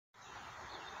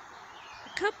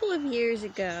couple of years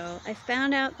ago, I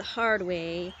found out the hard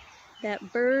way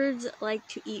that birds like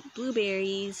to eat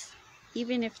blueberries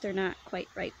even if they're not quite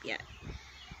ripe yet.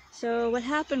 So what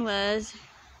happened was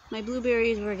my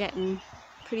blueberries were getting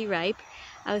pretty ripe.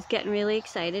 I was getting really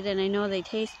excited, and I know they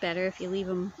taste better if you leave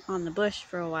them on the bush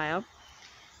for a while.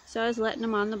 So I was letting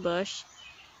them on the bush,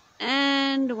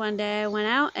 and one day I went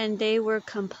out and they were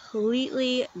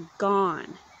completely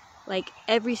gone. Like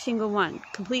every single one,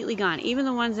 completely gone. Even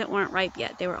the ones that weren't ripe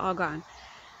yet, they were all gone.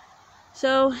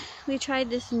 So we tried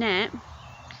this net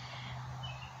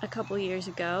a couple years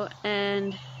ago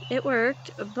and it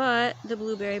worked, but the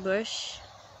blueberry bush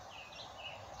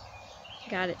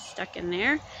got it stuck in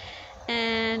there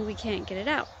and we can't get it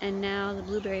out. And now the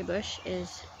blueberry bush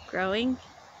is growing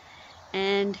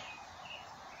and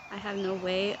I have no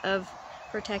way of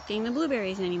protecting the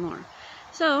blueberries anymore.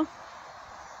 So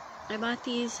I bought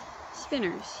these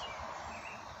spinners,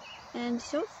 and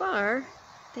so far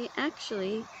they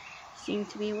actually seem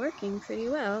to be working pretty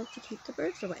well to keep the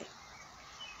birds away.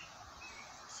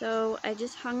 So I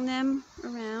just hung them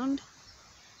around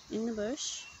in the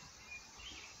bush,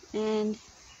 and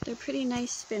they're pretty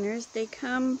nice spinners. They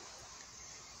come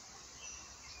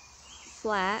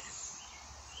flat,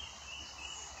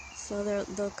 so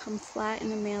they'll come flat in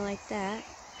the male like that,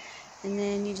 and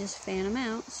then you just fan them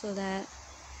out so that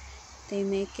they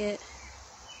make it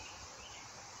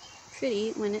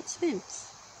pretty when it spins.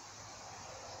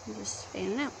 You just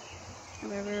fan it out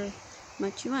however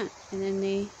much you want, and then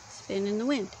they spin in the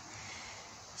wind.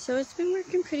 So it's been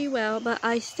working pretty well, but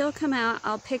I still come out,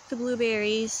 I'll pick the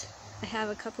blueberries. I have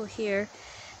a couple here.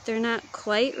 They're not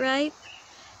quite ripe,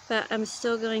 but I'm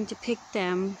still going to pick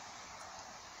them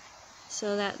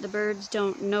so that the birds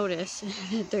don't notice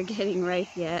that they're getting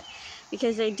ripe yet,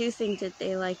 because I do think that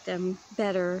they like them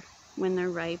better when they're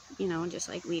ripe, you know, just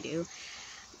like we do.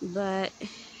 But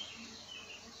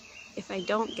if I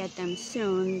don't get them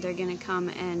soon, they're gonna come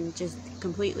and just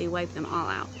completely wipe them all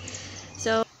out.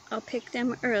 So I'll pick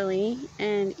them early,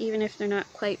 and even if they're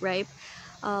not quite ripe,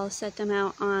 I'll set them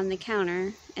out on the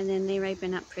counter, and then they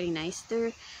ripen up pretty nice.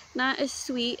 They're not as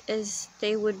sweet as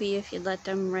they would be if you'd let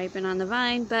them ripen on the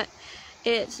vine, but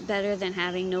it's better than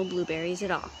having no blueberries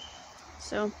at all.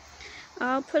 So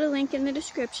I'll put a link in the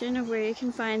description of where you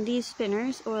can find these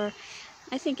spinners, or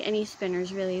I think any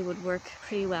spinners really would work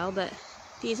pretty well, but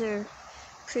these are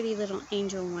pretty little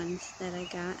angel ones that I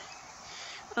got.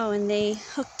 Oh, and they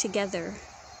hook together.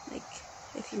 Like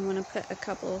if you want to put a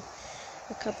couple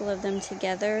of them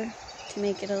together to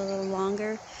make it a little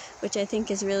longer, which I think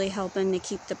is really helping to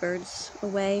keep the birds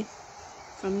away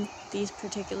from these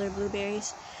particular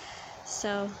blueberries.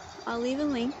 So I'll leave a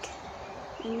link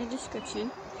in the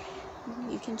description.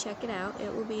 You can check it out.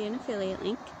 It will be an affiliate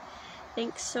link.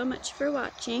 Thanks so much for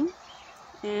watching,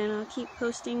 and I'll keep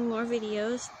posting more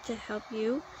videos to help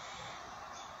you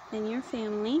and your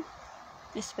family,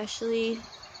 especially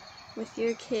with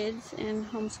your kids and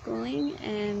homeschooling,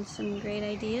 and some great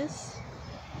ideas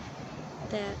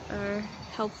that are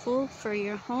helpful for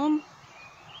your home.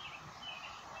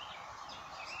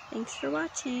 Thanks for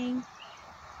watching.